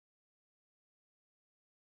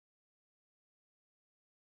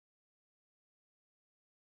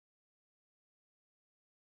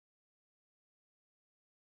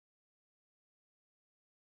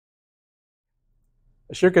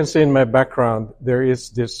As you can see in my background, there is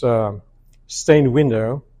this stained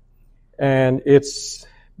window, and it's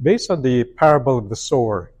based on the parable of the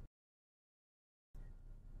sower.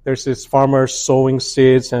 There's this farmer sowing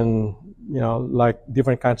seeds and, like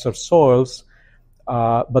different kinds of soils.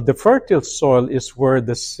 But the fertile soil is where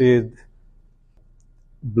the seed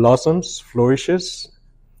blossoms, flourishes.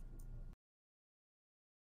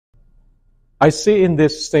 I see in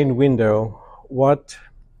this stained window what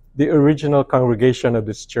the original congregation of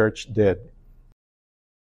this church did.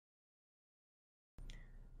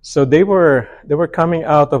 So they were coming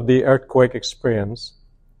out of the earthquake experience.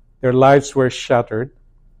 Their lives were shattered,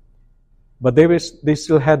 but they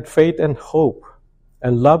still had faith and hope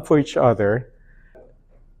and love for each other.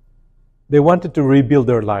 They wanted to rebuild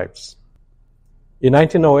their lives. In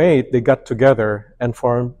 1908, they got together and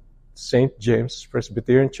formed St. James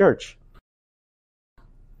Presbyterian Church.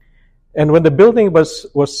 And when the building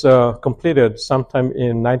was completed sometime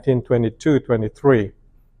in 1922-23,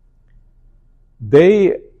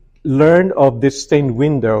 they learned of this stained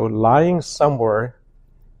window lying somewhere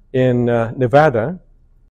in Nevada.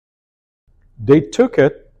 They took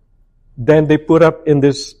it, then they put up in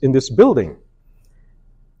this building,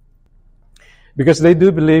 because they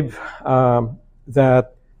do believe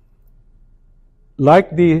that,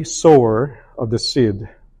 like the sower of the seed,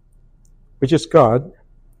 which is God,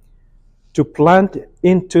 to plant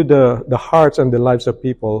into the hearts and the lives of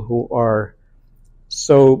people who are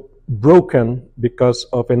so broken because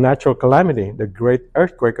of a natural calamity, the great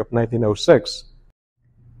earthquake of 1906.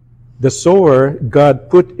 The sower, God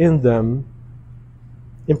put in them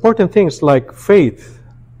important things like faith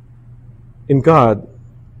in God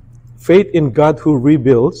who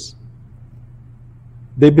rebuilds.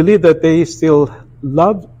 They believe that they still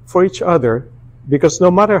love for each other, because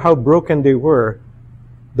no matter how broken they were,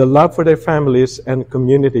 the love for their families and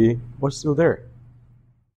community was still there.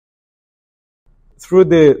 Through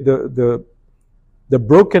the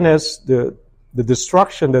brokenness, the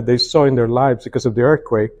destruction that they saw in their lives because of the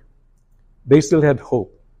earthquake, they still had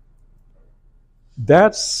hope.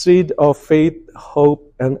 That seed of faith,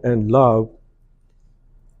 hope, and love,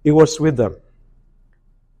 it was with them.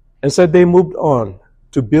 And so they moved on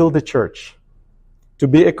to build the church, to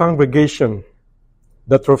be a congregation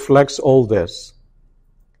that reflects all this.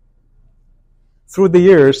 Through the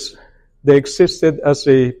years, they existed as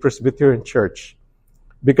a Presbyterian church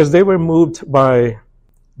because they were moved by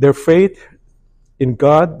their faith in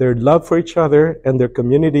God, their love for each other and their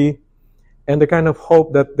community, and the kind of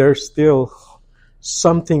hope that there's still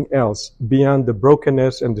something else beyond the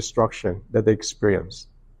brokenness and destruction that they experienced.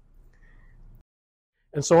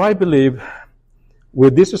 And so I believe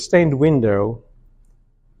with this stained window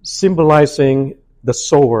symbolizing the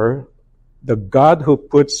sower, the God who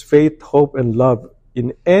puts faith, hope, and love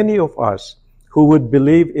in any of us who would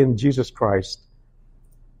believe in Jesus Christ,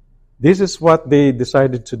 this is what they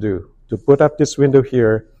decided to do, to put up this window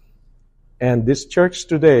here. And this church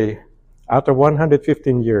today, after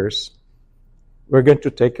 115 years, we're going to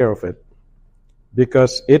take care of it,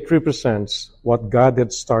 because it represents what God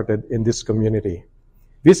had started in this community.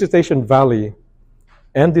 Visitacion Valley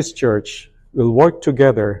and this church will work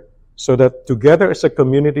together so that together as a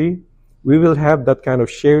community, we will have that kind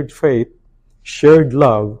of shared faith, shared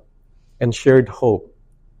love, and shared hope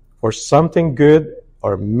for something good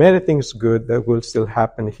or many things good that will still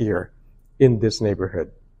happen here in this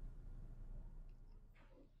neighborhood.